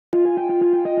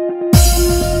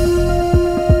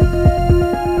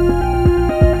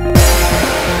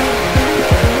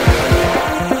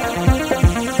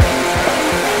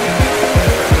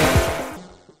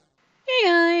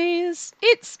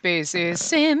Space is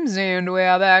Sims, and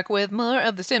we're back with more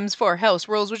of the Sims 4 House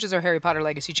Rules, which is our Harry Potter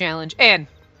Legacy Challenge. And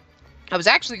I was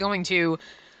actually going to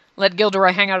let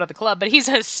Gilderoy hang out at the club, but he's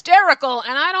hysterical,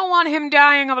 and I don't want him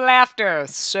dying of laughter.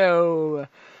 So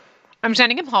I'm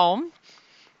sending him home.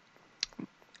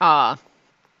 So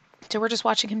we're just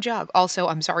watching him jog. Also,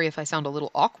 I'm sorry if I sound a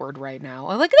little awkward right now.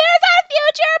 I'm like, there's our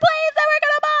future place that we're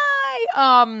gonna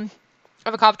buy! I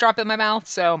have a cough drop in my mouth,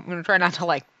 so I'm gonna try not to,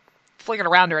 like, flick it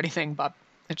around or anything, but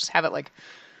I just have it, like,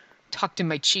 tucked in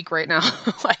my cheek right now.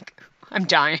 Like, I'm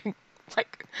dying.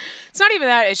 Like, it's not even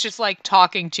that, it's just, like,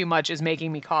 talking too much is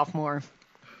making me cough more.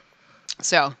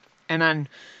 So, and then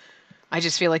I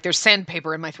just feel like there's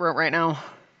sandpaper in my throat right now.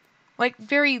 Like,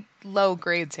 very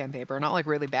low-grade sandpaper, not, like,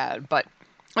 really bad, but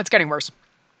it's getting worse.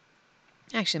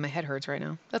 Actually, my head hurts right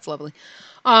now. That's lovely.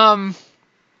 So,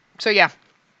 yeah.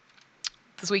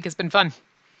 This week has been fun.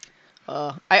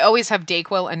 I always have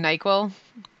Dayquil and NyQuil,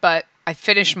 but I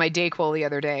finished my Dayquil the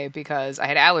other day because I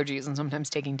had allergies, and sometimes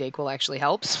taking Dayquil actually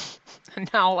helps. And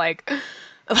now, like,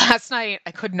 last night,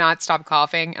 I could not stop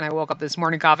coughing, and I woke up this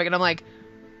morning coughing, and I'm like,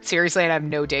 seriously, I have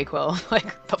no Dayquil.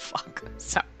 Like, the fuck?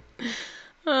 So,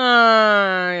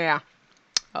 yeah.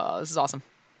 Oh, this is awesome.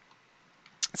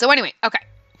 So anyway, okay.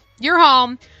 You're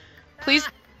home. Please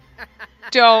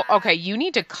don't. Okay, you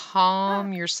need to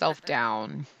calm yourself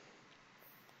down.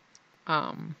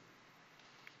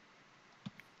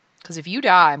 Because if you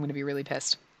die, I'm going to be really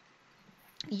pissed.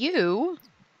 You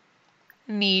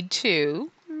need to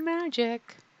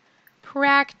magic.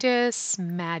 Practice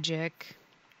magic.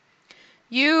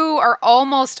 You are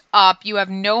almost up. You have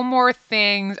no more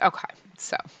things. Okay,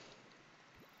 so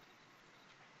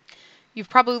you've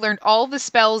probably learned all the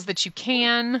spells that you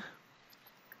can,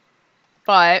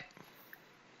 but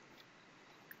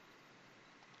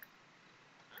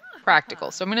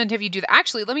practical. So I'm going to have you do that.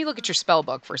 Actually, let me look at your spell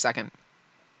book for a second.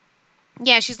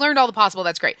 Yeah, she's learned all the possible.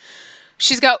 That's great.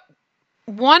 She's got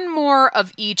one more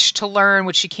of each to learn,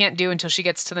 which she can't do until she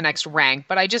gets to the next rank,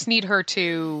 but I just need her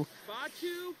to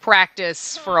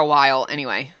practice for a while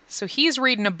anyway. So he's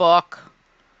reading a book.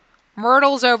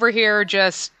 Myrtle's over here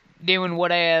just doing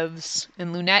whatevs,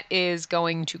 and Lunette is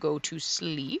going to go to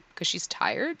sleep because she's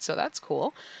tired, so that's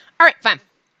cool. All right, fine.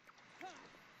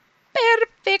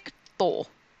 Perfecto.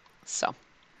 So,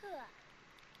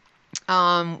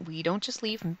 we don't just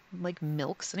leave, like,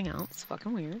 milk sitting out. It's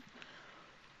fucking weird.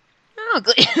 Oh,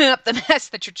 clean up the mess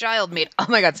that your child made. Oh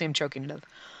my god, see, I'm choking to death.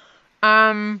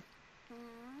 I'm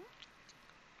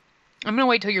gonna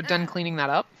wait till you're done cleaning that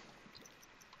up.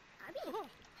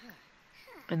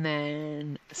 And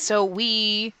then, so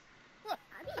we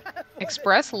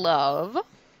express love,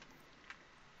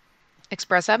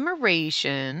 express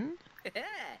admiration,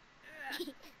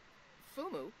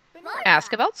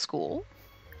 ask about school.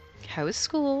 How is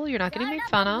school? You're not getting made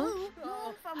fun of.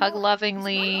 Hug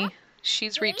lovingly.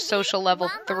 She's reached social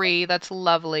level 3. That's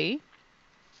lovely.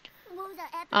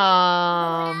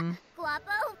 And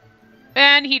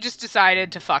he just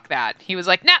decided to fuck that. He was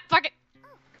like, nah, fuck it.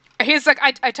 He's like,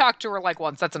 I talked to her like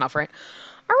once. That's enough, right?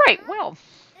 All right, well.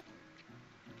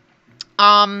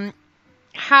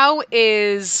 How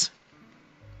is...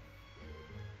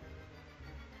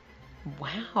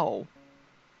 Wow.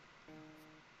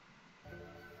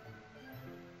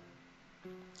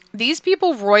 These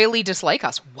people royally dislike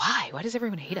us. Why? Why does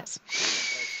everyone hate us?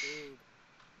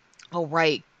 Oh,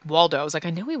 right. Waldo. I was like, I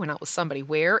know he went out with somebody.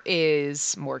 Where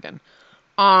is Morgan?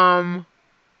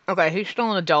 Okay, he's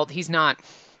still an adult. He's not.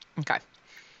 Okay.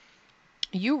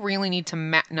 You really need to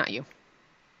not you.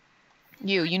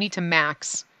 You need to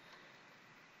max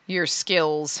your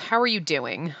skills. How are you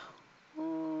doing?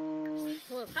 I'm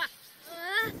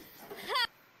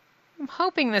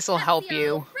hoping this will help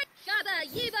you.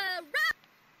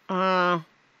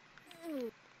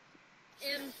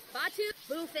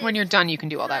 When you're done, you can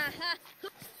do all that.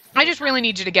 I just really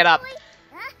need you to get up.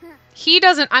 He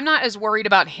doesn't... I'm not as worried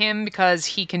about him because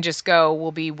he can just go.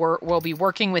 We'll be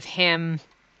working with him.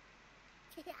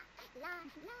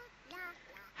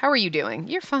 How are you doing?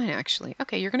 You're fine, actually.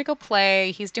 Okay, you're going to go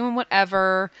play. He's doing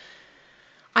whatever.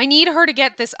 I need her to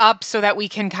get this up so that we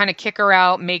can kind of kick her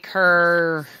out, make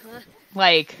her,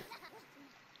 like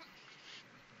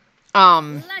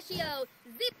an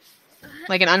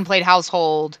unplayed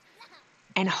household.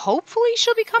 And hopefully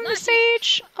she'll become the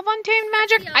Sage of Untamed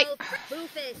Magic.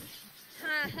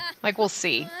 Like, we'll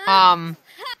see. I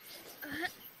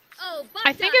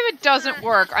think if it doesn't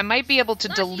work, I might be able to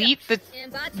delete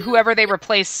whoever they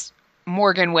replace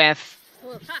Morgan with,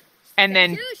 and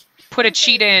then put a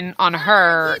cheat in on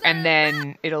her, and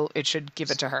then it should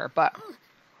give it to her. But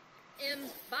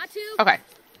okay,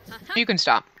 you can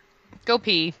stop. Go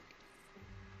pee.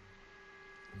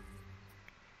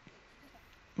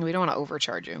 We don't want to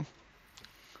overcharge you.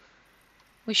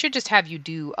 We should just have you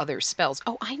do other spells.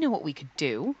 Oh, I know what we could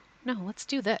do. No, let's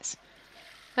do this.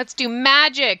 Let's do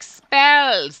magic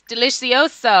spells.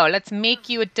 Delicioso. Let's make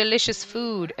you a delicious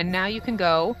food. And now you can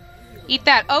go eat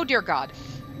that. Oh, dear God.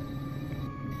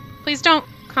 Please don't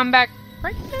come back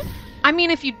pregnant. I mean,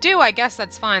 if you do, I guess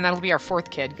that's fine. That'll be our 4th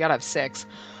kid. You gotta have 6.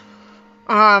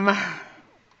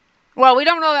 Well, we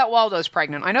don't know that Waldo's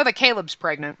pregnant. I know that Caleb's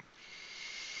pregnant.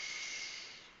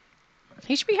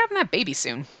 He should be having that baby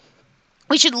soon.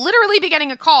 We should literally be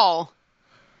getting a call.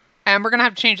 And we're going to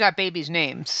have to change that baby's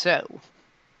name. So,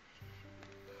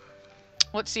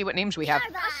 let's see what names we have.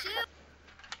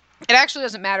 It actually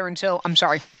doesn't matter until... I'm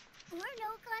sorry.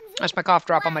 That's my cough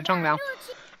drop on my tongue now.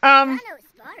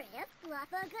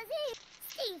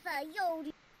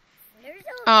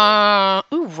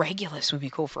 Ooh, Regulus would be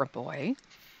cool for a boy.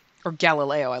 Or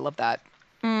Galileo, I love that.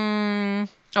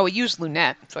 Oh, we used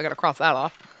Lunette, so I gotta cross that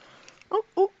off.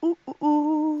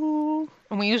 Ooh.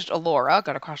 And we used Alora,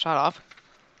 gotta cross that off.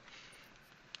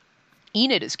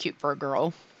 Enid is cute for a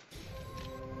girl.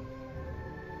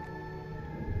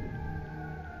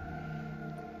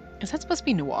 Is that supposed to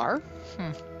be Noir?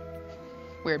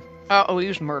 Weird. Oh, we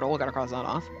used Myrtle, gotta cross that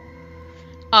off.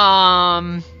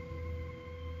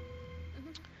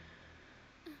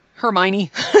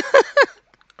 Hermione.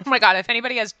 Oh my God, if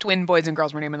anybody has twin boys and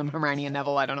girls, we're naming them Hermione and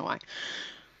Neville. I don't know why.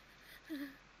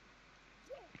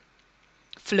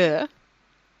 Fleur.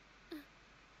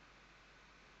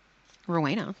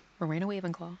 Rowena. Rowena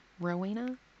Ravenclaw.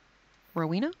 Rowena?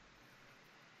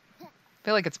 I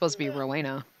feel like it's supposed to be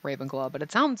Rowena Ravenclaw, but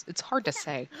it's hard to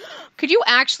say. Could you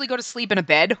actually go to sleep in a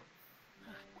bed?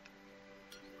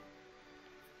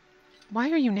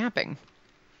 Why are you napping?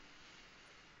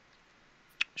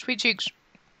 Sweet cheeks.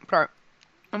 Sorry.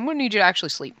 I'm going to need you to actually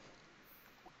sleep.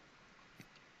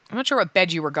 I'm not sure what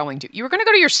bed you were going to. You were going to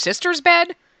go to your sister's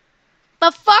bed?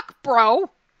 The fuck, bro?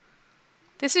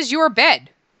 This is your bed.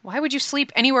 Why would you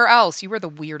sleep anywhere else? You were the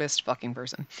weirdest fucking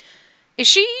person. Is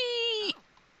she...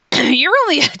 You're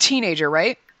only a teenager,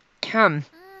 right?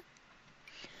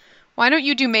 Why don't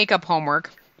you do makeup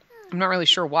homework? I'm not really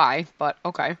sure why, but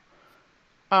okay.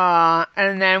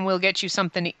 And then we'll get you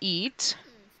something to eat.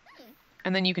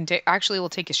 And then you can take... Actually, we'll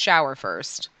take a shower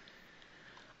first.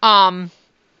 Hinoka.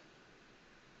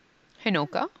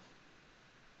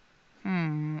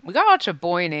 We got lots of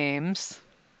boy names.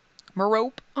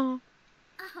 Merope.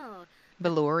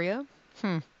 Beloria.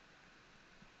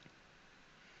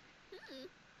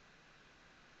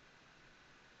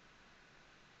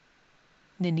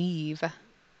 Nynaeve.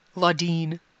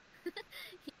 Laudine. Is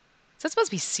that supposed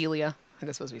to be Celia? I think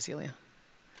it's supposed to be Celia.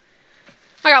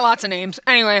 I got lots of names.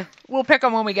 Anyway, we'll pick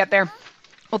them when we get there.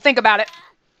 We'll think about it.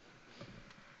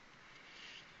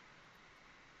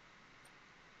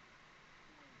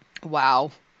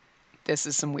 Wow. This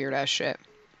is some weird ass shit.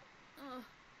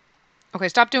 Okay,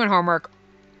 stop doing homework.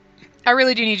 I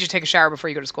really do need you to take a shower before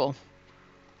you go to school.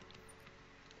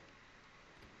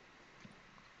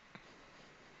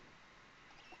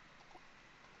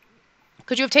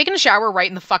 Could you have taken a shower right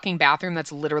in the fucking bathroom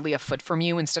that's literally a foot from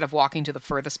you instead of walking to the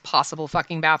furthest possible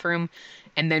fucking bathroom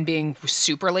and then being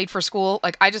super late for school?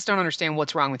 Like, I just don't understand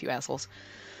what's wrong with you assholes.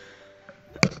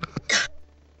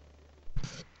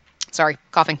 Sorry,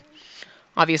 coughing.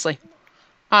 Obviously.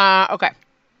 Okay.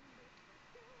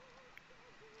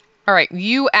 Alright,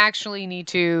 you actually need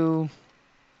to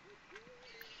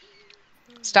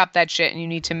stop that shit and you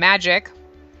need to magic.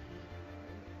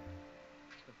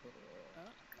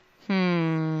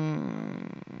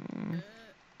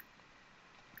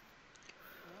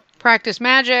 Practice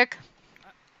magic.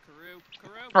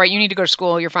 Alright, you need to go to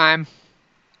school. You're fine.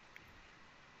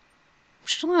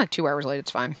 She's only like 2 hours late.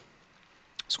 It's fine.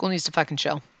 School needs to fucking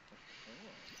chill.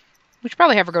 We should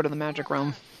probably have her go to the magic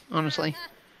realm, honestly.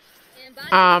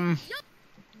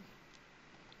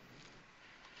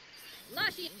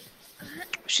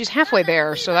 She's halfway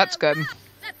there, so that's good.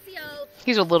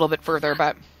 He's a little bit further,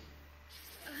 but...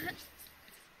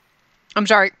 I'm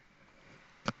sorry.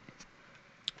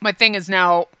 My thing is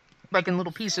now, like, in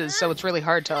little pieces, so it's really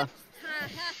hard to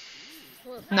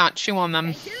not chew on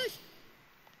them.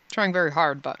 Trying very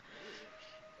hard, but...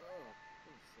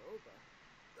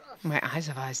 My eyes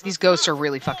have eyes. These ghosts are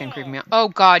really fucking creeping me out. Oh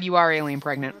god, you are alien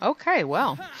pregnant. Okay,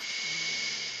 well.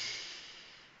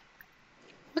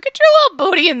 Look at your little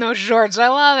booty in those shorts. I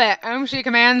love it. MC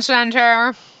Command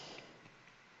Center.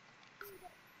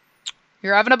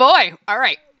 You're having a boy.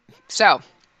 Alright. So.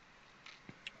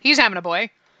 He's having a boy.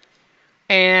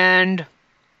 And.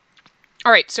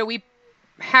 Alright, so we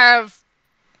have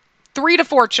 3 to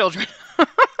 4 children.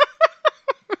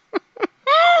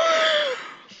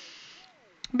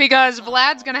 Because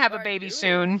Vlad's gonna have a baby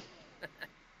soon.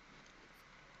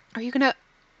 Are you gonna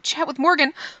chat with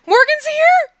Morgan? Morgan's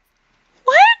here?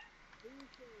 What?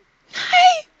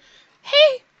 Hi.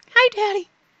 Hey. Hi, Daddy.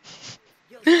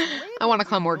 I want to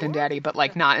call Morgan Daddy, but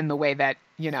like not in the way that,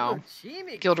 you know,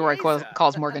 Gilderoy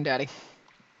calls Morgan Daddy.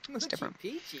 It's different.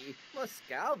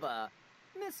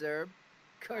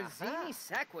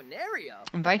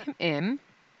 Invite him in.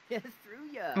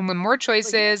 And with more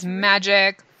choices,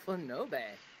 magic.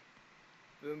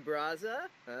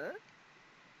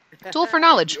 Duel for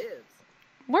knowledge.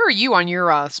 Where are you on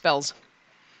your spells?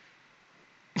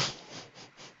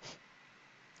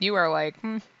 You are like,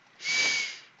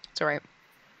 it's alright.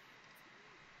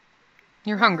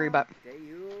 You're hungry, but...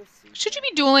 Should you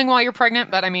be dueling while you're pregnant?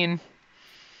 But, I mean...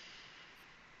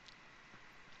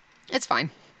 It's fine.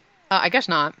 I guess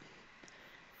not.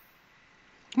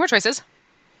 More choices.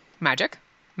 Magic.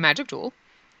 Magic duel.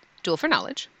 Duel for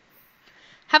knowledge.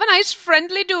 Have a nice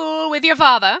friendly duel with your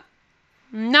father.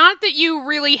 Not that you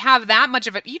really have that much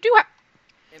of it. You do have...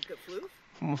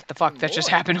 What the fuck? That just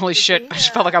happened. Holy shit. I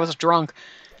just felt like I was drunk.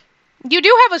 You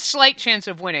do have a slight chance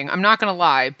of winning. I'm not going to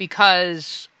lie.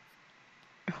 Because...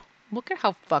 Look at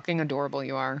how fucking adorable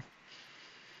you are.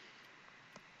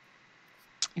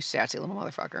 You sassy little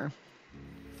motherfucker.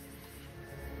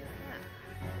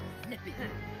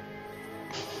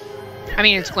 I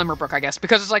mean, it's Glimmerbrook, I guess.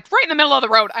 Because it's like right in the middle of the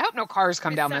road. I hope no cars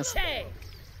come down this.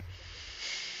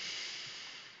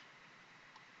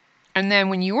 And then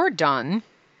when you are done...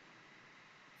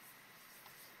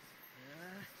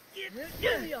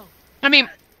 I mean,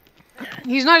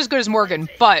 he's not as good as Morgan,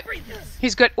 but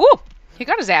he's good. Ooh, he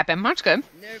got a zap him. That's good.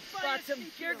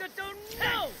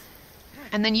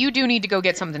 And then you do need to go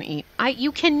get something to eat.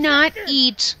 You cannot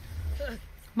eat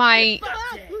my...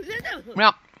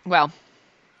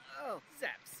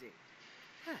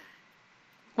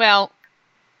 Well,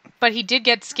 but he did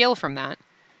get skill from that.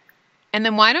 And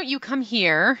then why don't you come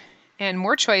here and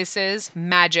more choices,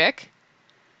 magic,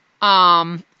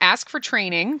 ask for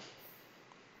training.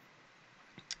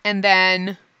 And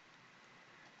then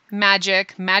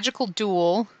magic, magical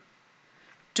duel.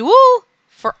 Duel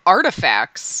for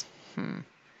artifacts. I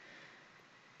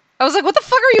was like, what the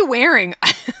fuck are you wearing?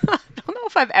 I don't know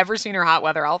if I've ever seen her hot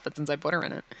weather outfit since I put her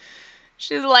in it.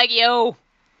 She's like, yo,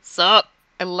 sup?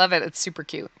 I love it. It's super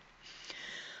cute.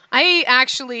 I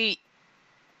actually...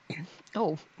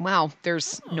 Oh, wow.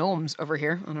 There's gnomes over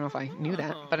here. I don't know if I knew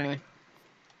that. But anyway.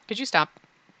 Could you stop?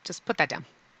 Just put that down.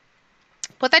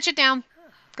 Put that shit down.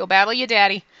 Go battle your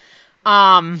daddy.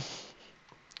 Go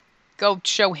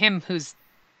show him who's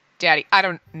daddy. I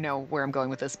don't know where I'm going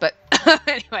with this, but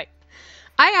anyway.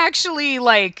 I actually,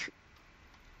 like...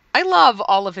 I love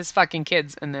all of his fucking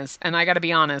kids in this. And I gotta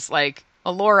be honest, like,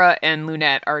 Allura and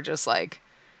Lunette are just, like,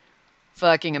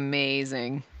 fucking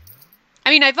amazing.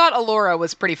 I mean, I thought Allura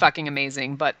was pretty fucking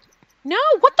amazing, but... No,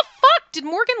 what the fuck? Did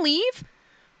Morgan leave?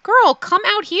 Girl, come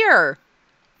out here.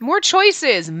 More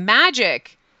choices.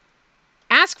 Magic.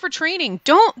 Ask for training.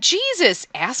 Don't... Jesus,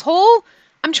 asshole.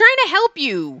 I'm trying to help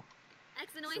you.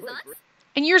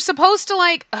 And you're supposed to,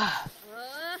 like...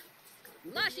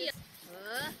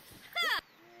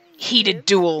 Heated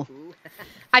duel.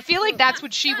 I feel like that's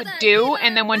what she would do,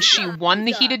 and then when she won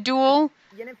the heated duel,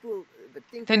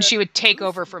 then she would take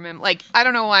over from him. Like, I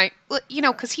don't know why. You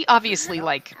know, because he obviously,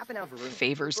 like,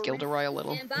 favors Gilderoy a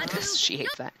little. Because she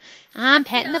hates that. I'm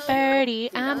petting the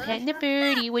birdie. I'm petting the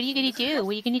birdie. What are you going to do?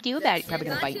 What are you going to do about it? You're probably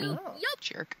going to bite me.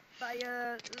 Jerk.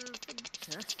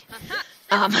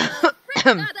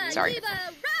 Sorry.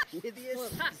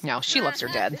 No, she loves her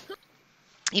dad.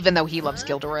 Even though he loves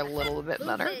Gilderoy a little bit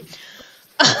better.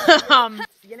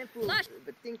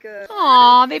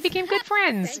 Aw, they became good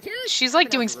friends. She's like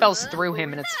doing spells through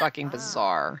him, and it's fucking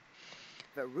bizarre.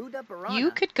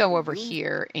 You could go over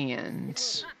here and...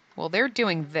 Well, they're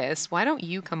doing this. Why don't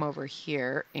you come over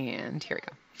here and... Here we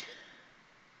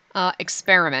go.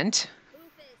 Experiment.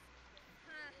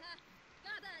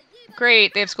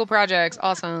 Great, they have school projects.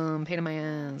 Awesome. Pain in my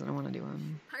ass. I don't want to do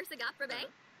them.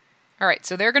 Alright,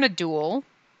 so they're going to duel.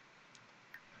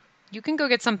 You can go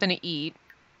get something to eat.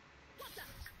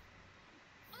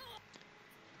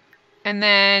 And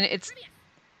then it's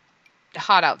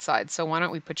hot outside, so why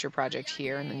don't we put your project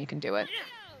here and then you can do it.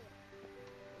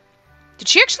 Did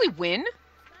she actually win?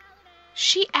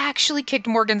 She actually kicked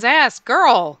Morgan's ass.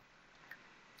 Girl,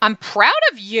 I'm proud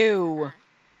of you.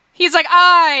 He's like,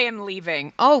 I am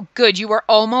leaving. Oh, good. You were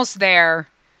almost there.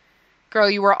 Girl,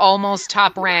 you were almost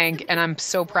top rank, and I'm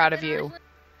so proud of you.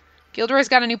 Gilderoy's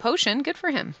got a new potion. Good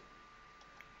for him.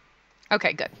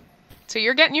 Okay, good. So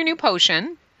you're getting your new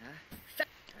potion.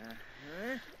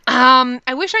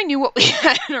 I wish I knew what we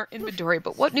had in our inventory,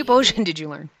 but what new potion did you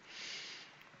learn?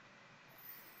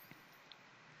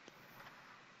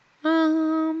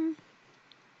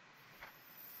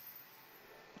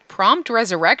 Prompt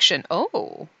resurrection.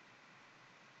 Oh.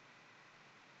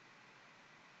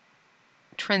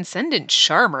 Transcendent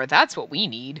Charmer. That's what we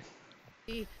need.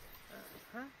 You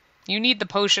need the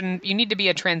potion. You need to be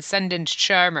a Transcendent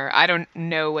Charmer. I don't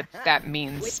know what that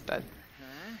means, but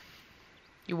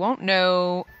you won't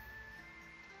know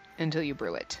until you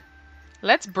brew it.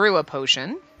 Let's brew a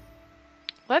potion.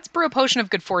 Let's brew a potion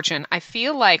of good fortune. I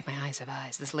feel like... My eyes have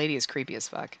eyes. This lady is creepy as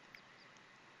fuck.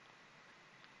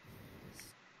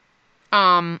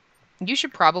 You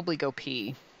should probably go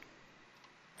pee.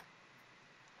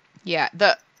 Yeah,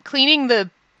 cleaning the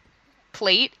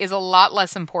plate is a lot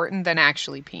less important than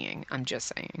actually peeing. I'm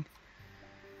just saying.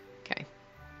 Okay.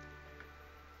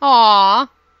 Aww.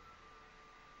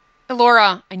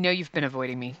 Elora, I know you've been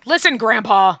avoiding me. Listen,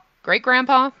 Grandpa!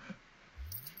 Great-Grandpa?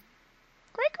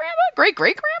 Great-Grandpa?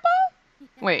 Great-Great-Grandpa?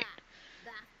 Wait.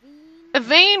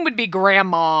 Evane would be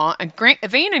Grandma, and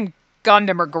Evane and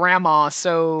Gundam are Grandma,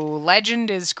 so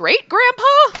Legend is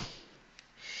Great-Grandpa?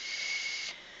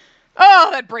 Oh,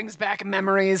 that brings back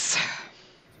memories.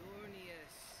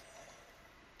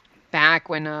 Back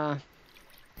when,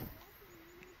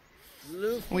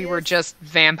 we were just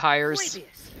vampires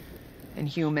and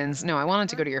humans. No, I wanted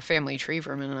to go to your family tree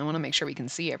for a minute. I want to make sure we can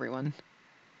see everyone.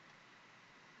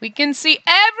 We can see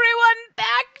everyone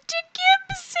back to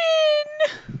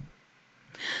Gibson!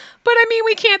 But, I mean,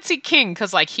 we can't see King,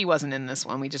 because, like, he wasn't in this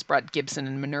one. We just brought Gibson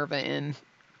and Minerva in.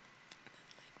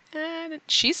 And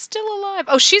she's still alive.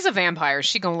 Oh, she's a vampire.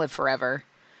 She's gonna live forever.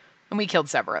 And we killed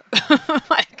Severa.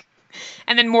 Like,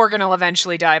 and then Morgan will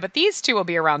eventually die, but these two will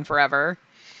be around forever.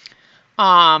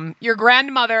 Your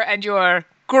grandmother and your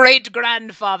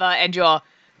great-grandfather and your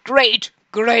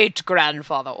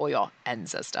great-great-grandfather, or your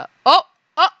ancestor. Oh!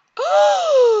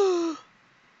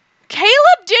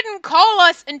 Caleb didn't call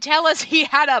us and tell us he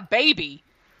had a baby.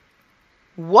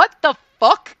 What the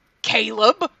fuck,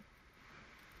 Caleb?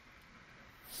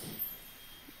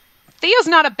 Theo's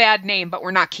not a bad name, but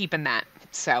we're not keeping that.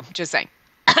 So, just saying.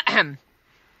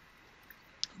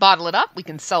 Bottle it up. We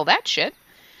can sell that shit.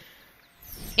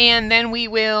 And then we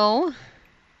will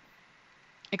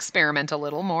experiment a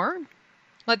little more.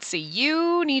 Let's see.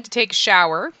 You need to take a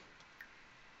shower.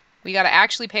 We got to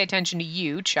actually pay attention to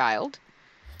you, child.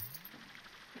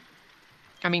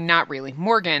 I mean, not really.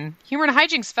 Morgan, Humor and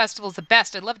Hijinks Festival is the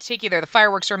best. I'd love to take you there. The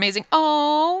fireworks are amazing.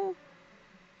 Oh.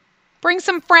 Bring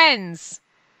some friends.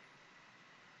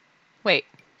 Wait.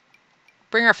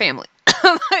 Bring our family.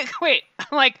 Wait.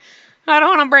 I don't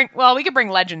want to bring... Well, we could bring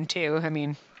Legend, too. I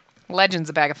mean, Legend's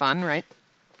a bag of fun, right?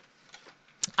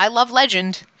 I love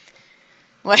Legend.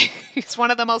 Like, he's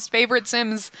one of the most favorite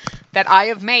Sims that I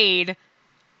have made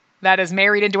that is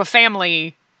married into a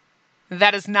family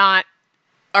that is not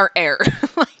our heir.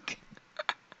 Like...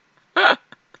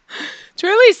 It's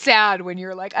really sad when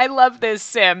you're like, I love this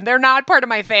Sim. They're not part of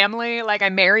my family. Like, I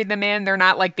married them in. They're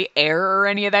not, like, the heir or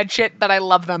any of that shit, but I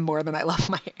love them more than I love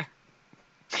my heir.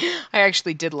 I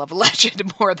actually did love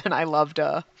Legend more than I loved,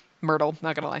 Myrtle.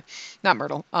 Not gonna lie. Not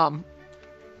Myrtle. The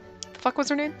fuck was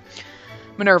her name?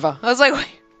 Minerva. I was like, wait.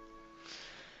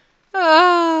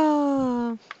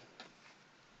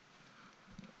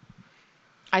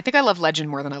 I think I love Legend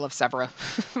more than I love Severa.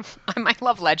 I might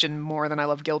love Legend more than I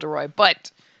love Gilderoy,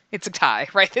 but... It's a tie,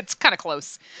 right? It's kind of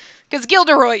close. Because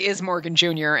Gilderoy is Morgan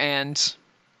Jr. and...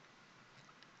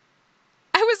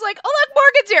 I was like, oh, look,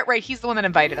 Morgan's here! Right, he's the one that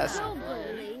invited us.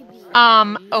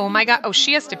 Oh my god. Oh,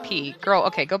 she has to pee. Girl,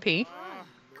 okay, go pee.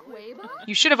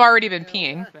 You should have already been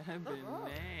peeing.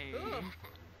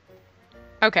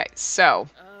 Okay, so...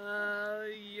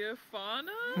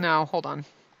 No, hold on.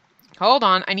 Hold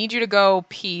on. I need you to go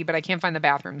pee, but I can't find the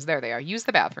bathrooms. There they are. Use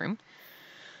the bathroom.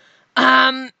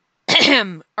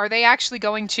 Are they actually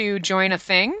going to join a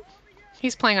thing?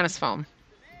 He's playing on his phone.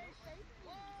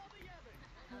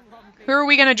 Who are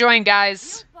we going to join,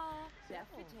 guys?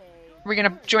 Are we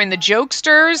going to join the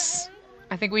jokesters?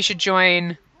 I think we should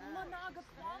join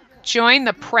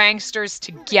the pranksters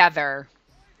together.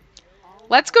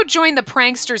 Let's go join the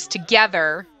pranksters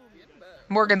together.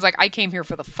 Morgan's like, I came here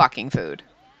for the fucking food.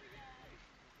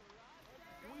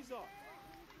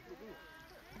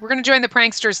 We're going to join the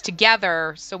pranksters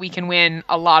together so we can win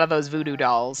a lot of those voodoo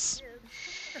dolls.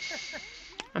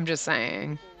 I'm just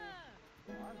saying.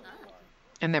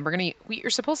 And then we're going to... You're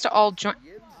supposed to all join...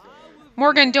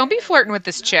 Morgan, don't be flirting with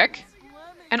this chick.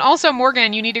 And also,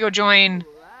 Morgan, you need to go join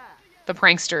the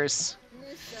pranksters.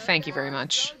 Thank you very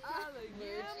much.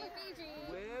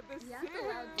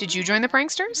 Did you join the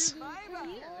pranksters?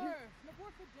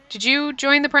 Did you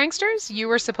join the pranksters? You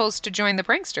were supposed to join the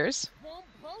pranksters.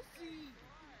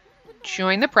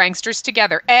 Join the pranksters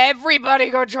together. Everybody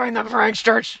go join the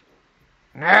pranksters.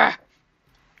 Nah.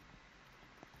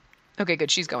 Okay, good.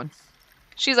 She's going.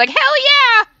 She's like, hell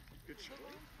yeah!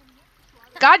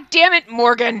 God damn it,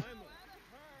 Morgan.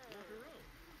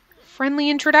 Friendly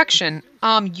introduction.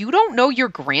 You don't know your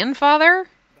grandfather?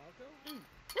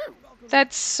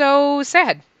 That's so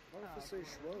sad.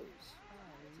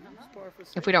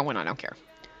 If we don't win, I don't care.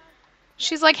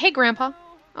 She's like, hey, Grandpa.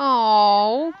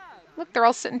 Oh, look, they're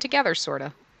all sitting together, sort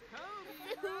of.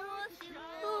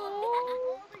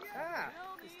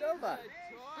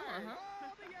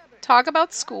 Talk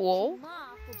about school.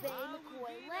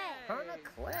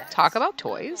 Talk about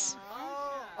toys.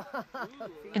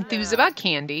 Enthuse about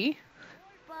candy.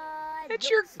 It's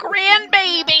your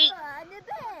grandbaby.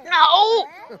 No.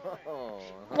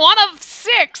 1 of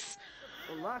 6.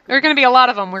 There are going to be a lot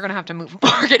of them. We're going to have to move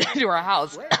Morgan into our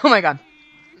house. Oh my god.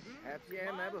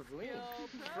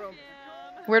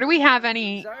 Where do we have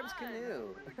any?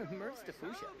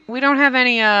 We don't have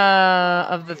any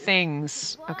of the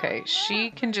things. Okay,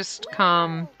 she can just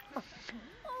come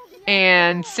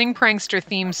and sing prankster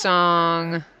theme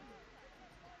song.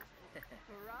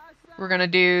 We're going to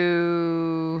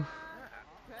do...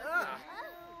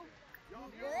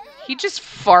 He just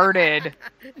farted.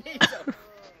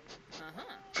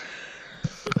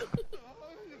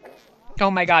 Oh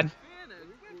my god.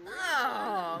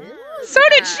 So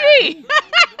did she!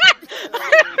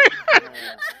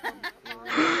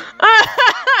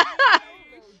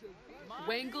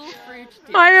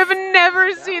 I have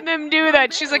never seen them do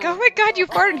that. She's like, oh my god, you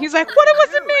farted. And he's like, what? It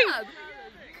wasn't me.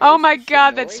 Oh my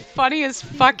god, that's funny as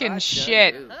fucking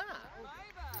shit.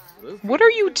 What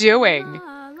are you doing?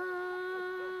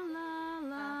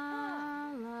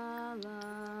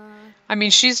 I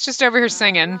mean, she's just over here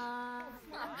singing.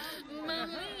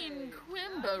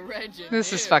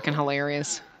 This is fucking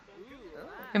hilarious.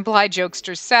 Implied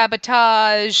jokester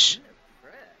sabotage.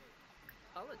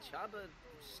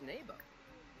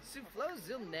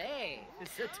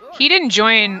 He didn't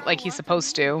join like he's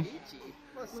supposed to.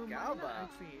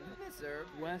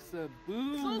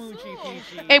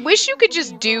 I wish you could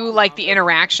just do like the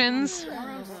interactions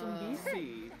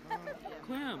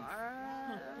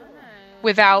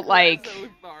without like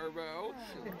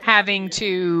having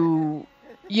to,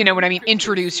 you know what I mean,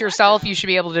 introduce yourself. You should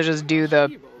be able to just do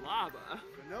the...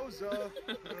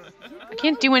 I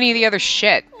can't do any of the other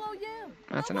shit.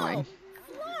 That's annoying.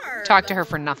 Talk to her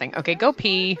for nothing. Okay, go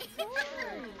pee.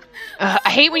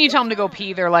 I hate when you tell them to go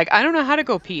pee. They're like, I don't know how to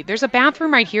go pee. There's a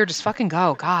bathroom right here. Just fucking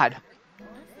go. God.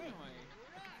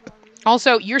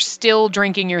 Also, you're still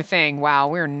drinking your thing. Wow,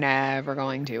 we're never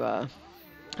going to...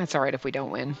 That's alright if we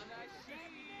don't win.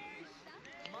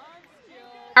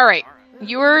 Alright,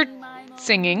 you're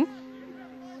singing.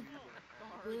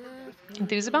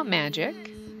 Enthuse about magic.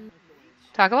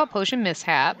 Talk about potion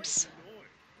mishaps.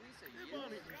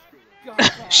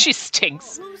 She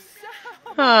stinks.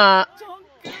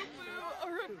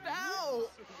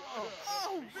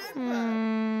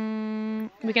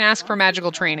 We can ask for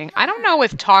magical training. I don't know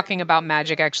if talking about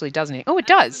magic actually does anything. Oh, it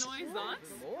does.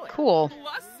 Cool.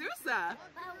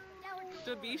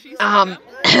 I'm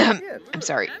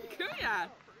sorry.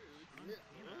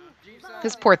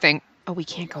 This poor thing. Oh, we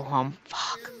can't go home.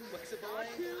 Fuck.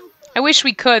 I wish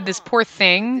we could. This poor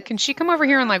thing. Can she come over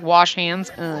here and, like, wash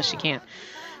hands? She can't.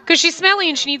 Because she's smelly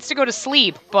and she needs to go to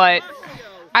sleep, but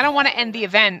I don't want to end the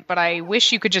event, but I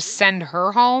wish you could just send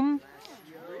her home.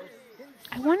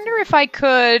 I wonder if I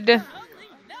could...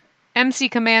 MC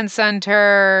Command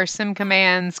Center, Sim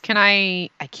Commands. Can I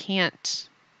can't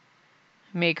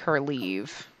make her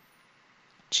leave.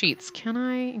 Cheats. Can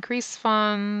I increase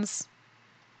funds?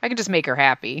 I can just make her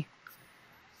happy.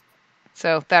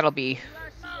 So that'll be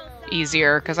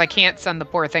easier, because I can't send the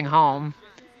poor thing home.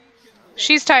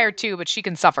 She's tired too, but she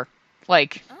can suffer.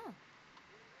 Like,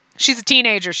 she's a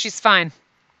teenager. She's fine.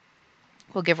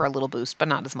 We'll give her a little boost, but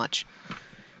not as much.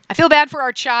 I feel bad for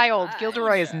our child.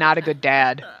 Gilderoy is not a good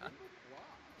dad.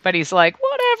 But he's like,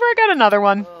 whatever, I got another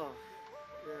one.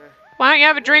 Why don't you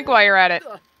have a drink while you're at it?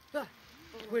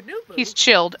 He's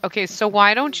chilled. Okay, so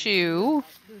why don't you...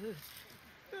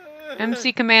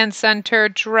 MC Command Center,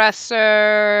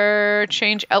 dresser,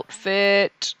 change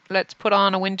outfit. Let's put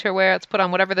on a winter wear. Let's put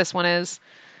on whatever this one is.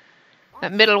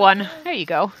 That middle one. There you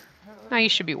go. Now you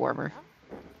should be warmer.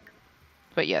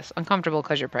 But yes, uncomfortable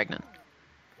because you're pregnant.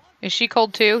 Is she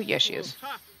cold too? Yes, she is.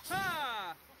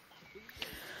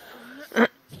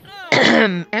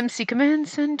 MC Command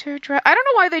Center. I don't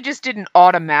know why they just didn't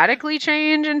automatically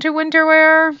change into winter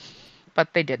wear,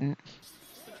 but they didn't.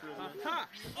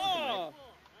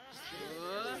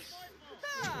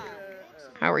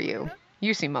 How are you?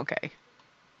 You seem okay.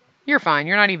 You're fine.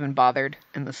 You're not even bothered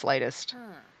in the slightest.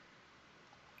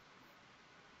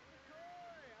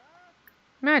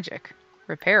 Magic.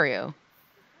 Repario.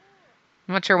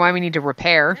 I'm not sure why we need to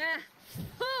repair.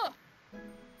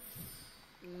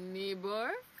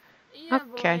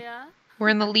 Okay. We're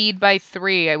in the lead by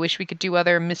 3. I wish we could do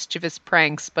other mischievous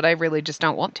pranks, but I really just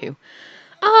don't want to.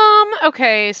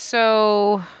 Okay,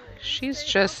 so she's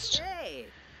just...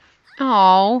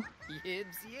 Oh.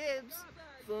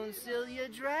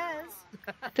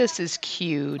 This is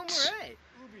cute.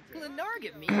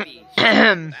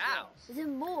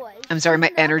 I'm sorry,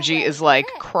 my energy is like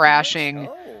crashing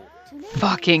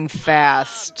fucking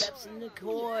fast.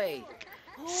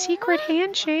 Secret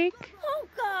handshake.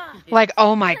 Like,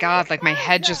 oh my god, like my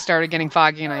head just started getting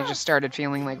foggy and I just started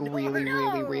feeling like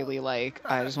really like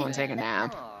I just want to take a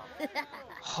nap.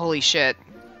 Holy shit.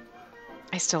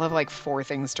 I still have like 4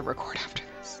 things to record after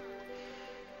this.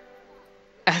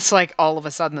 It's like all of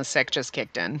a sudden the sick just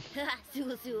kicked in.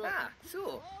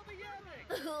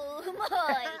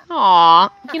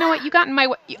 Aw, you know what? You got in my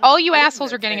way. All you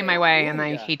assholes are getting in my way, and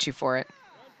I hate you for it.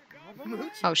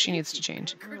 Oh, she needs to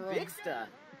change.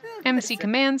 MC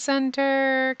Command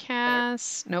Center,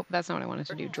 Cass. Nope, that's not what I wanted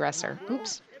to do. Dresser.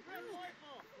 Oops.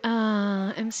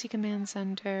 MC Command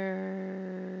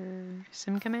Center.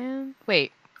 Sim Command?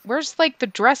 Wait, where's like the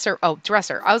dresser? Oh,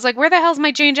 dresser. I was like, where the hell's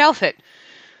my change outfit?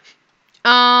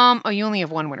 Oh, you only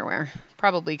have 1 winter wear.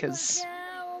 Probably because...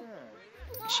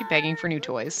 Is she begging for new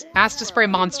toys? Asked to spray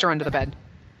monster under the bed.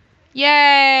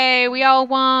 Yay! We all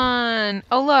won!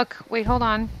 Oh, look. Wait, hold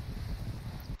on.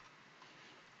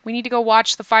 We need to go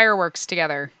watch the fireworks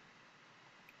together.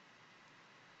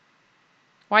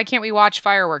 Why can't we watch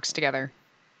fireworks together?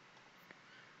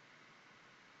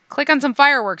 Click on some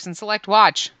fireworks and select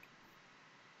watch.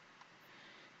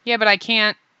 Yeah, but I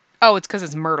can't... Oh, it's because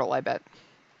it's Myrtle, I bet.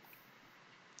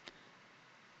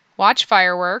 Watch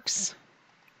fireworks.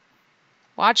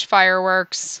 Watch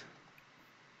fireworks.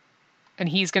 And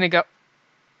he's going to go...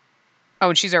 Oh,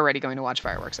 and she's already going to watch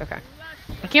fireworks. Okay.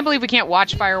 I can't believe we can't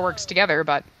watch fireworks together,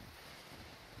 but...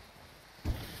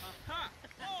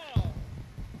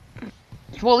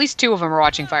 Well, at least 2 of them are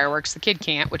watching fireworks. The kid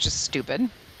can't, which is stupid.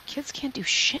 Kids can't do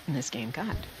shit in this game,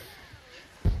 God.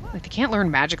 Like, they can't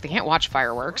learn magic. They can't watch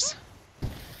fireworks.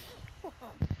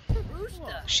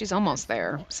 She's almost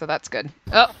there, so that's good.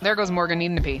 Oh, there goes Morgan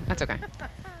needing to pee. That's okay.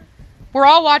 We're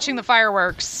all watching the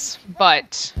fireworks,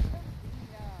 but...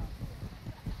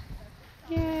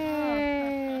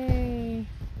 Yay!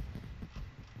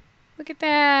 Look at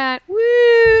that! Woo!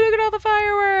 Look at all the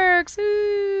fireworks!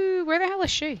 Ooh! Where the hell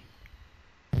is she?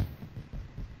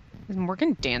 Is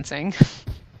Morgan dancing?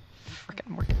 Frickin'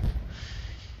 Morgan.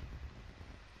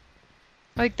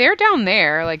 Like, they're down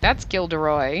there. Like, that's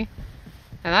Gilderoy.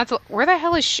 And that's... Where the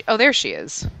hell is she? Oh, there she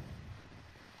is.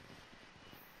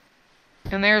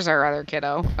 And there's our other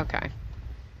kiddo. Okay.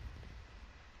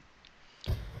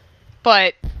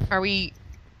 But, are we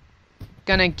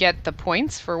gonna get the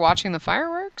points for watching the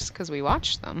fireworks? Because we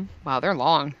watched them. Wow, they're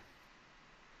long.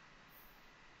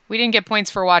 We didn't get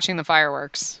points for watching the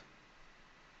fireworks.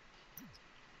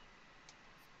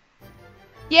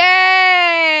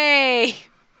 Yay!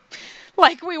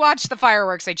 Like, we watched the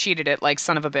fireworks. I cheated it, like,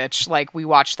 son of a bitch. Like, we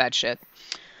watched that shit.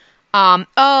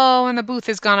 Oh, and the booth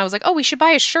is gone. I was like, oh, we should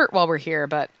buy a shirt while we're here,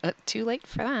 but too late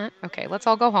for that. Okay, let's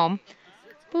all go home.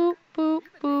 Boop, boop,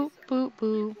 boop, boop,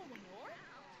 boop.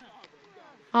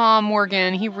 Aw,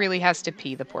 Morgan, he really has to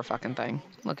pee, the poor fucking thing.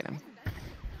 Look at him.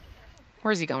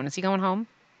 Where's he going? Is he going home?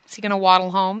 Is he gonna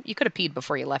waddle home? You could have peed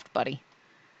before you left, buddy.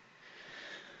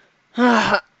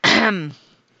 Oh,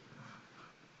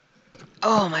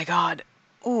 my God.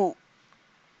 Ooh.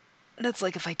 That's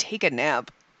like if I take a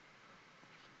nap.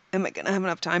 Am I going to have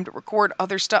enough time to record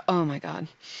other stuff? Oh, my God.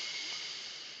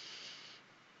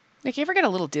 Like, you ever get a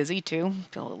little dizzy, too?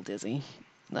 Feel a little dizzy.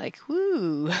 Like,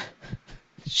 whoo.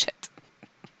 Shit.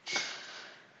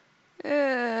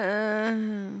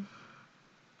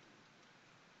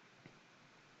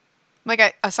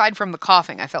 Like, aside from the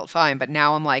coughing, I felt fine. But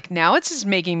now I'm like, now it's just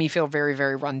making me feel very,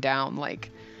 very run down. Like,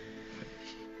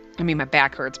 I mean, my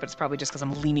back hurts, but it's probably just because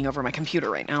I'm leaning over my computer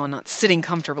right now and not sitting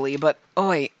comfortably. But,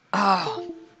 oi.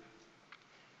 Oh.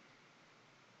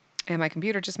 And my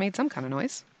computer just made some kind of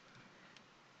noise.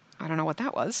 I don't know what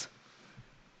that was.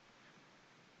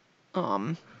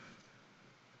 I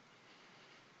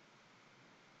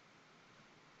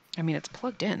mean, it's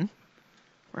plugged in,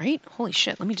 right? Holy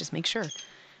shit, let me just make sure.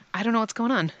 I don't know what's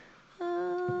going on.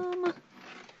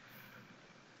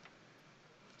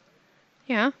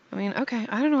 Yeah, I mean, okay.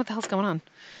 I don't know what the hell's going on.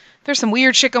 There's some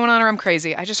weird shit going on or I'm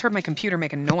crazy. I just heard my computer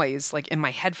make a noise, like, in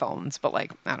my headphones, but,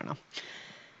 like, I don't know.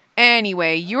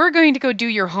 Anyway, you're going to go do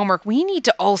your homework. We need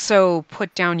to also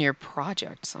put down your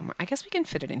project somewhere. I guess we can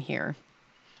fit it in here.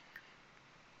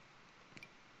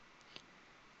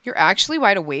 You're actually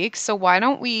wide awake, so why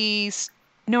don't we...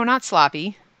 No, not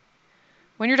sloppy.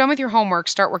 When you're done with your homework,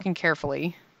 start working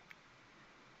carefully.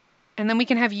 And then we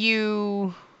can have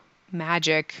you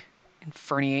magic and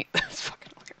Fernie. That's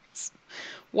fucking hilarious.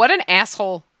 What an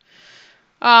asshole.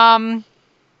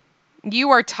 You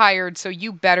are tired, so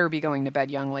you better be going to bed,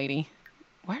 young lady.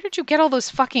 Where did you get all those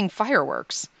fucking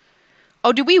fireworks?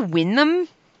 Oh, did we win them?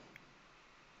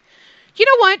 You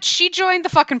know what? She joined the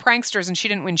fucking pranksters and she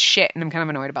didn't win shit, and I'm kind of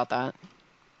annoyed about that.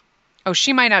 Oh,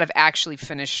 she might not have actually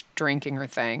finished drinking her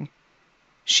thing.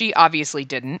 She obviously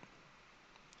didn't.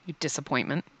 You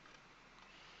disappointment.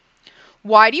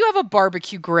 Why do you have a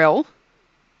barbecue grill?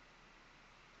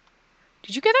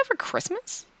 Did you get that for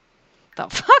Christmas? The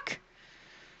fuck?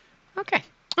 Okay.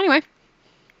 Anyway.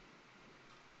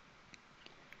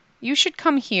 You should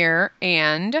come here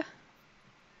and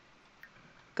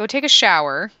go take a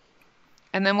shower.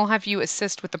 And then we'll have you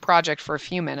assist with the project for a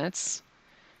few minutes.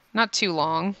 Not too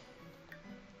long.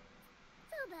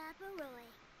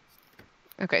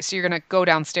 Okay, so you're going to go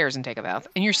downstairs and take a bath.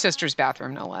 In your sister's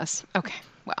bathroom, no less. Okay,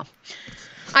 well.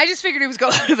 I just figured it was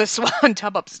go to the swan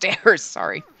tub upstairs.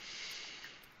 Sorry.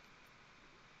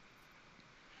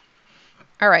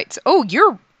 All right. So, oh,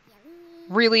 you're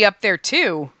really up there,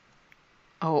 too.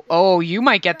 Oh, you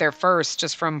might get there first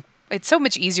just from... It's so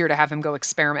much easier to have him go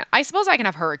experiment. I suppose I can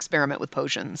have her experiment with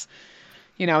potions.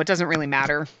 You know, it doesn't really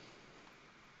matter.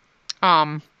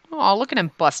 Oh, look at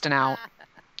him busting out.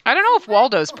 I don't know if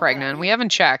Waldo's pregnant. We haven't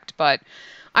checked, but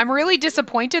I'm really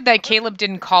disappointed that Caleb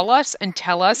didn't call us and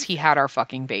tell us he had our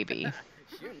fucking baby.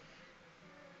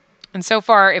 And so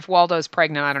far, if Waldo's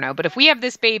pregnant, I don't know. But if we have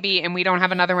this baby and we don't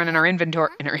have another one in our inventory,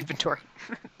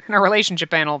 in our relationship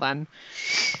panel, then...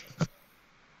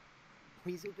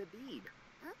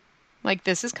 Like,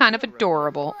 this is kind of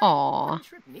adorable. Aww.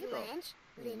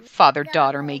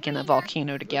 Father-daughter making a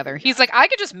volcano together. He's like, I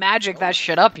could just magic that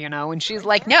shit up, you know? And she's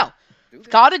like, no.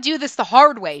 Gotta do this the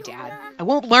hard way, Dad. I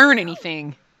won't learn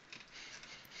anything.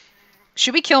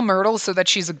 Should we kill Myrtle so that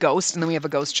she's a ghost and then we have a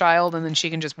ghost child and then she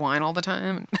can just whine all the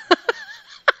time?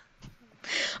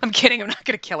 I'm kidding. I'm not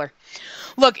gonna kill her.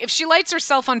 Look, if she lights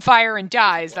herself on fire and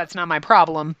dies, that's not my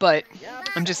problem. But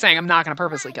I'm just saying I'm not gonna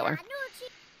purposely kill her.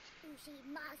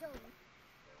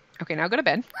 Okay, now go to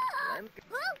bed.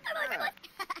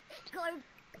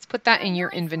 Let's put that in your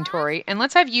inventory. And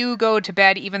let's have you go to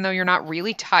bed even though you're not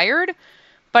really tired.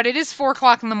 But it is 4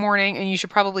 o'clock in the morning and you should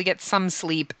probably get some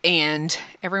sleep and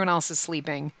everyone else is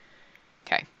sleeping.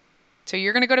 Okay. So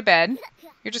you're going to go to bed.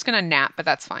 You're just going to nap, but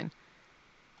that's fine.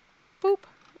 Boop.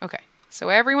 Okay. So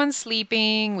everyone's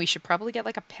sleeping. We should probably get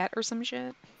like a pet or some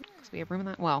shit. Because we have room in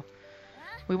that. Well,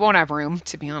 we won't have room,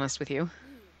 to be honest with you.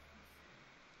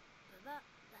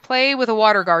 Play with a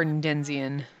water garden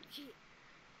Denzian.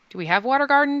 Do we have water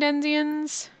garden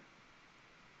Denzians?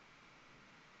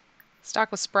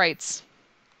 Stock with sprites.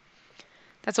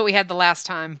 That's what we had the last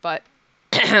time, but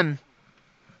they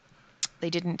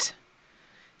didn't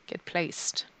get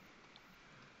placed.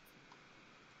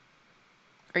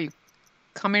 Are you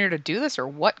coming here to do this or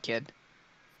what, kid?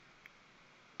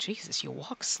 Jesus, you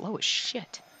walk slow as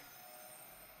shit.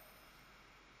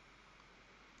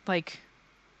 Like...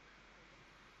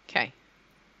 Okay.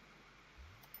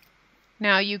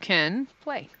 Now you can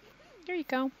play. There you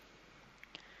go.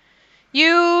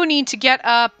 You need to get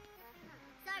up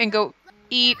and go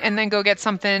eat and then go get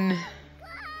something.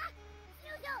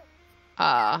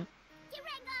 I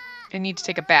need to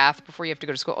take a bath before you have to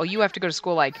go to school. Oh, you have to go to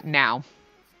school, like, now.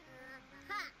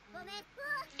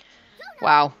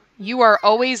 Wow. You are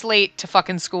always late to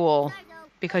fucking school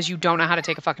because you don't know how to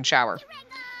take a fucking shower.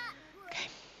 Okay.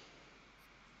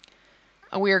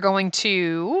 We are going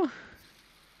to...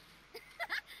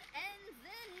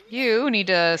 You need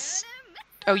to...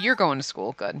 Oh, you're going to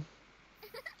school. Good.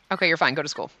 Okay, you're fine. Go to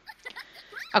school.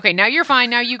 Okay, now you're fine.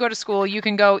 Now you go to school. You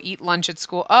can go eat lunch at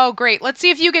school. Oh, great. Let's see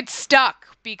if you get stuck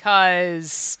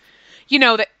because you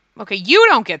know that... Okay, you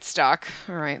don't get stuck.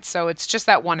 All right, so it's just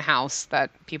that one house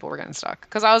that people were getting stuck.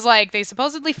 Because I was like, they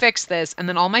supposedly fixed this, and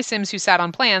then all my Sims who sat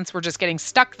on plants were just getting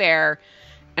stuck there.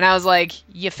 And I was like,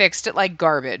 you fixed it like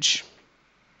garbage.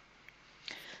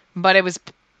 But it was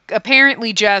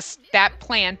apparently just that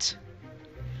plant.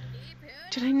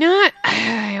 Did I not?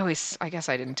 I guess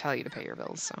I didn't tell you to pay your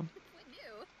bills, so.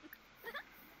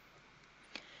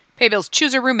 Pay bills.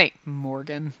 Choose a roommate.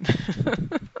 Morgan.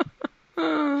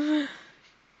 All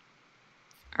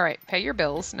right, pay your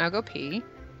bills. Now go pee.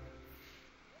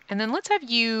 And then let's have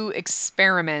you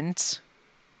experiment.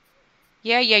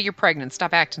 Yeah, you're pregnant.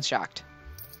 Stop acting shocked.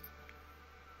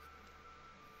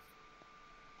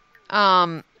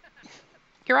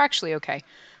 You're actually okay.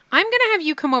 I'm gonna have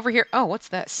you come over here. Oh, what's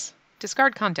this?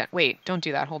 Discard content. Wait, don't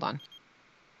do that. Hold on.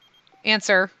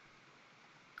 Answer.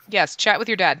 Yes, chat with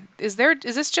your dad. Is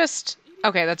this just...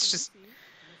 Okay, that's just...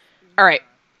 All right.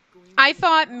 I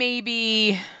thought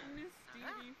maybe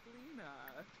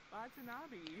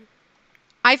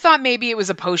it was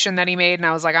a potion that he made, and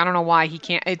I was like, I don't know why he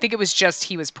can't. I think it was just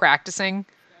he was practicing.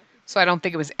 So I don't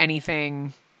think it was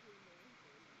anything...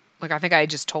 Like, I think I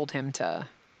just told him to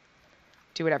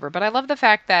do whatever. But I love the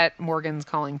fact that Morgan's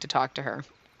calling to talk to her.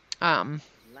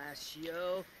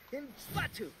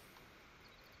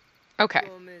 Okay.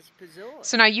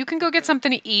 So now you can go get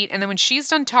something to eat, and then when she's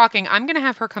done talking, I'm going to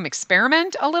have her come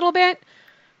experiment a little bit.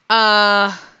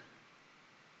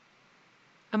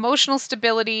 Emotional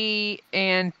stability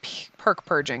and perk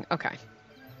purging. Okay.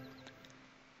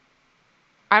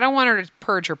 I don't want her to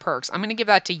purge her perks. I'm going to give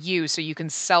that to you so you can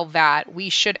sell that. We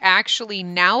should actually,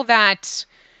 now that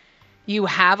you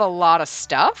have a lot of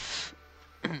stuff,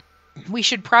 we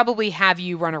should probably have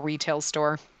you run a retail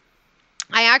store.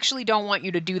 I actually don't want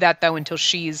you to do that, though, until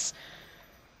she's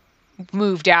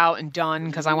moved out and done,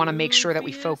 because I want to make sure that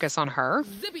we focus on her.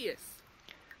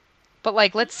 But,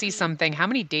 like, let's see something. How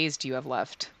many days do you have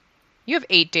left? You have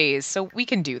 8 days, so we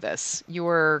can do this.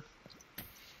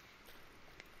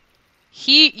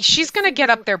 She's going to get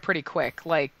up there pretty quick.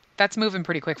 Like, that's moving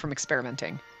pretty quick from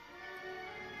experimenting.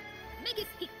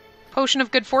 Potion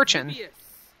of Good Fortune.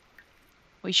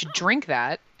 We should drink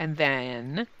that, and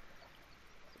then...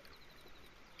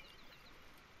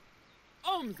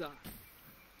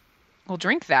 We'll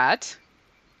drink that.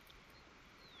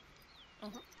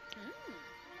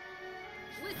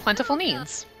 Plentiful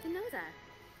needs.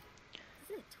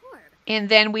 And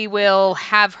then we will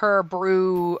have her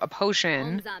brew a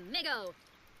potion.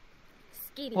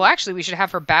 Well, actually, we should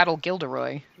have her battle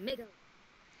Gilderoy.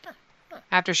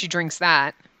 After she drinks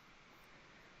that.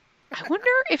 I wonder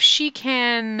if she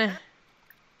can...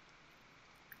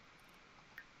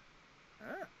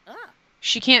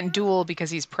 She can't duel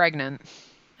because he's pregnant.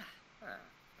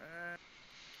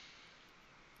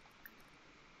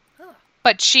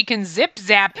 But she can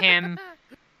zip-zap him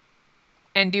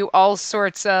and do all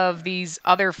sorts of these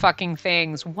other fucking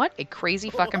things. What a crazy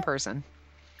fucking person.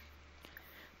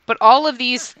 But all of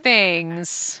these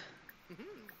things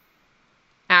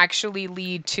actually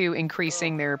lead to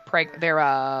increasing their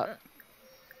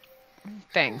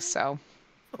things, so.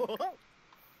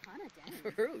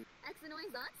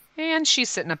 And she's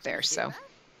sitting up there, so.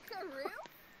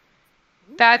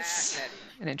 That's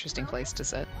an interesting place to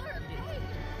sit.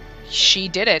 She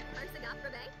did it.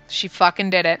 She fucking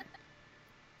did it.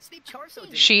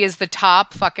 She is the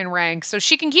top fucking rank. So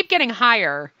she can keep getting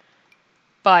higher.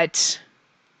 But...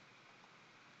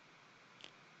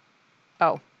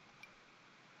 Oh.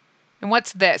 And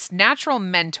what's this? Natural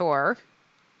Mentor.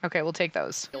 Okay, we'll take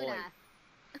those.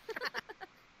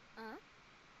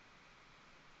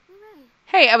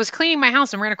 Hey, I was cleaning my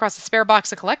house and ran across a spare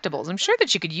box of collectibles. I'm sure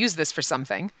that you could use this for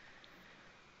something.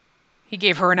 He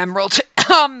gave her an emerald.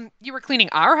 You were cleaning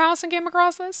our house and came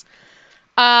across this?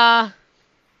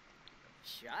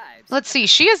 Let's see.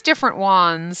 She has different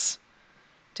wands.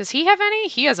 Does he have any?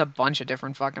 He has a bunch of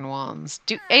different fucking wands.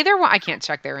 I can't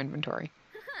check their inventory.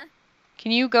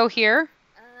 Can you go here?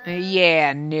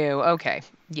 Yeah, no. Okay.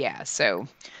 Yeah, so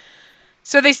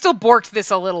they still borked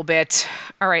this a little bit.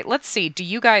 All right, let's see. Do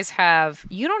you guys have...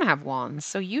 You don't have wands,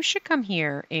 so you should come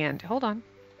here and... Hold on.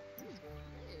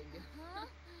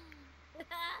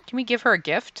 Can we give her a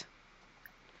gift?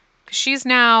 Because she's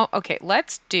now... Okay,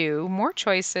 let's do more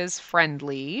choices.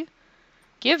 Friendly.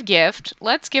 Give gift.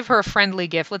 Let's give her a friendly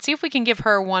gift. Let's see if we can give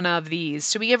her one of these.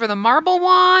 Should we give her the marble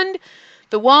wand?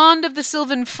 The wand of the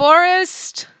Sylvan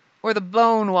Forest? Or the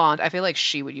bone wand? I feel like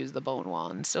she would use the bone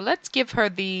wand. So let's give her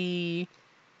the...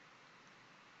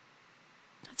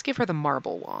 Let's give her the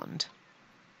marble wand.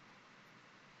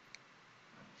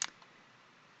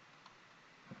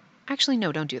 Actually,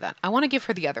 no, don't do that. I want to give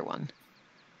her the other one.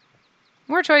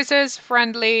 More choices.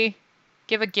 Friendly.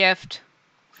 Give a gift.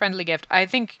 Friendly gift. I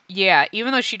think, yeah,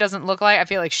 even though she doesn't look like, I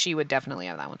feel like she would definitely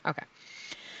have that one. Okay.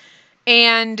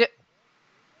 And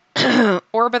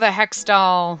Orb of the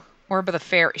Hextall, Orb of the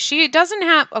Fairy. She doesn't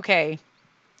have, okay.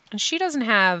 And she doesn't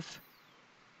have,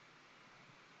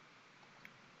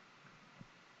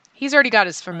 he's already got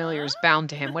his familiars bound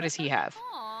to him. What does he have?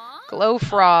 Glow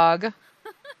Frog.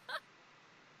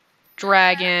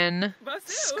 Dragon.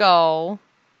 Skull.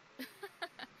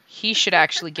 He should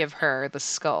actually give her the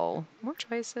skull. More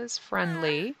choices.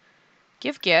 Friendly.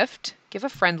 Give gift. Give a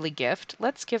friendly gift.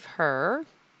 Let's give her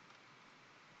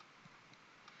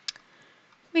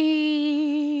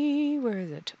the... Where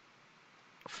is it?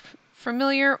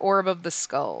 Familiar Orb of the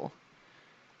Skull.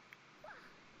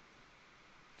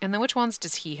 And then which ones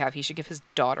does he have? He should give his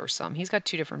daughter some. He's got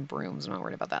 2 different brooms. I'm not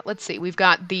worried about that. Let's see. We've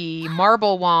got the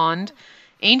Marble Wand,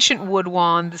 Ancient Wood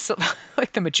Wand,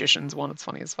 like the Magician's Wand. It's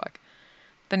funny as fuck.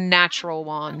 The Natural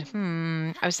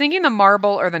Wand. I was thinking the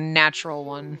Marble or the Natural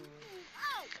one.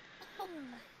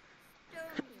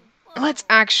 Let's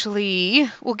actually...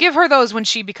 We'll give her those when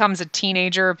she becomes a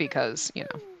teenager because, you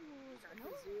know.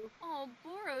 Oh,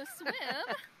 Boros Swim.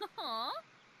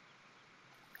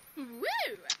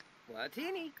 Woo!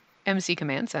 Latini. MC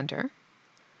Command Center.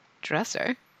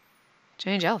 Dresser.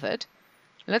 Change outfit.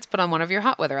 Let's put on one of your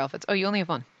hot weather outfits. Oh, you only have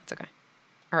one. It's okay.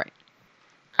 All right.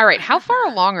 All right. How far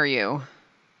along are you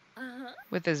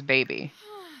with this baby?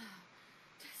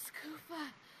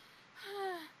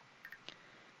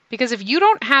 Because if you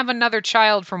don't have another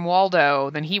child from Waldo,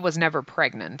 then he was never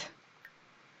pregnant.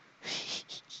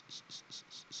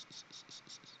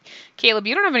 Caleb,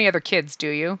 you don't have any other kids, do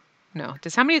you? No.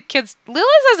 How many kids? Lilith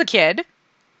has a kid.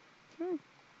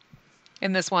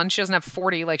 In this one, she doesn't have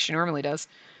 40 like she normally does.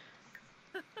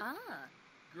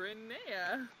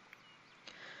 Grenea.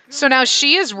 So now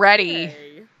she is ready.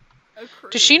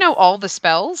 Does she know all the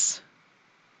spells?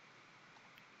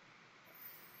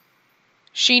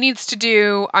 She needs to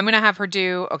do... I'm going to have her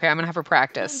do... Okay, I'm going to have her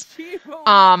practice.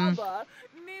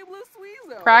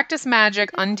 Practice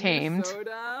Magic Untamed.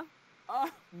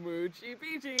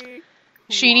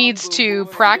 She needs to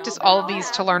practice all of these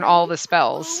to learn all the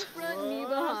spells.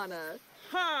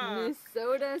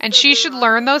 And she should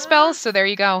learn those spells, so there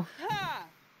you go.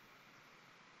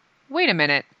 Wait a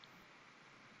minute.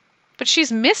 But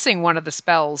she's missing one of the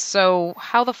spells, so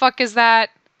how the fuck is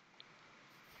that?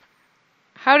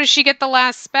 How does she get the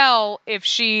last spell if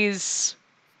she's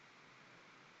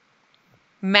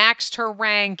maxed her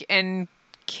rank and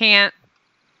can't...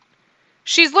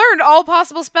 She's learned all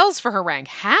possible spells for her rank.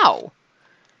 How?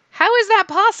 How is that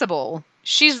possible?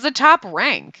 She's the top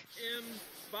rank.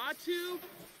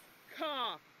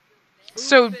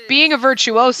 So being a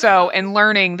virtuoso and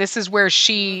learning, this is where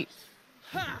she...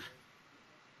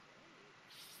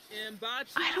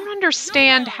 I don't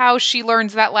understand how she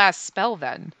learns that last spell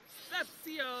then.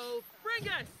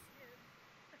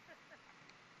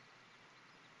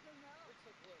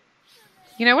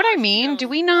 You know what I mean? Do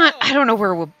we not... I don't know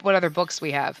what other books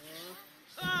we have.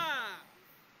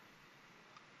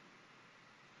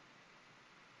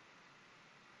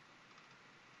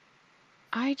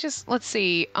 Let's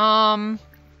see.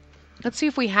 Let's see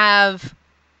if we have...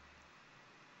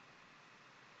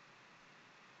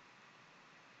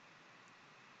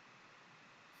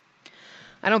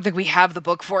 I don't think we have the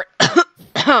book for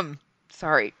it.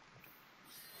 Sorry.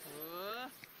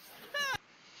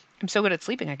 I'm so good at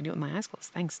sleeping, I can do it with my eyes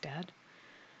closed. Thanks, Dad.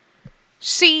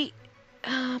 See,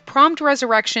 Prompt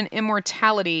Resurrection,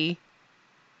 Immortality.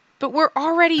 But we're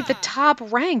already the top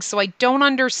rank, so I don't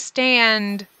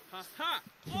understand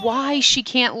why she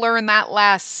can't learn that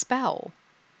last spell.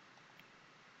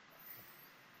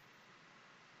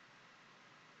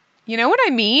 You know what I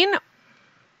mean?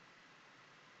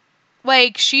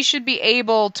 Like, she should be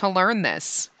able to learn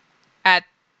this as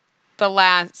the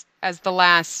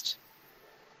last...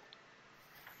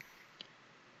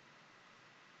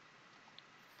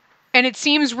 And it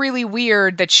seems really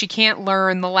weird that she can't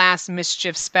learn the last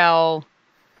mischief spell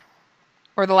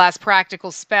or the last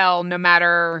practical spell, no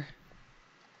matter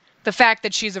the fact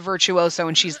that she's a virtuoso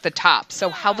and she's the top. So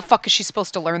how the fuck is she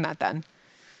supposed to learn that then?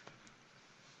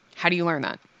 How do you learn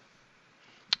that?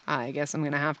 I guess I'm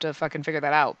going to have to fucking figure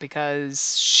that out,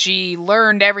 because she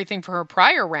learned everything for her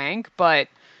prior rank, but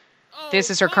this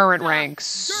is her current rank.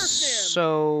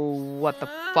 So what the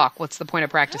fuck? What's the point of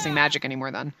practicing magic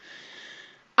anymore then?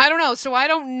 I don't know. So I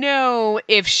don't know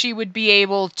if she would be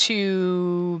able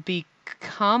to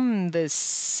become the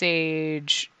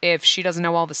sage if she doesn't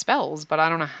know all the spells, but I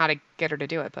don't know how to get her to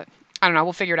do it, but I don't know.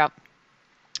 We'll figure it out.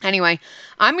 Anyway,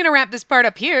 I'm going to wrap this part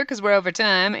up here because we're over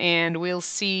time, and we'll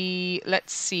see.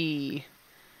 Let's see.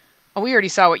 Oh, we already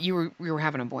saw what you were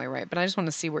having a boy, right? But I just want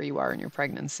to see where you are in your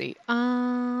pregnancy.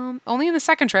 Only in the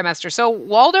second trimester. So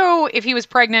Waldo, if he was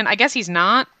pregnant, I guess he's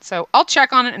not. So I'll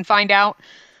check on it and find out.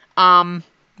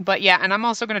 But yeah, and I'm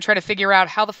also going to try to figure out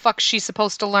how the fuck she's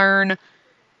supposed to learn,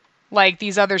 like,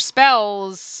 these other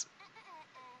spells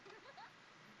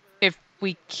if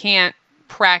we can't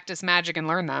practice magic and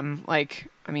learn them. Like,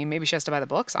 I mean, maybe she has to buy the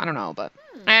books. I don't know, but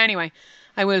anyway,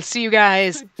 I will see you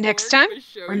guys next time.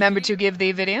 Remember to give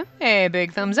the video a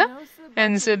big thumbs up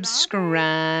and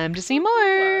subscribe to see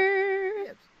more.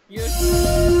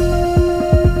 Yoshi.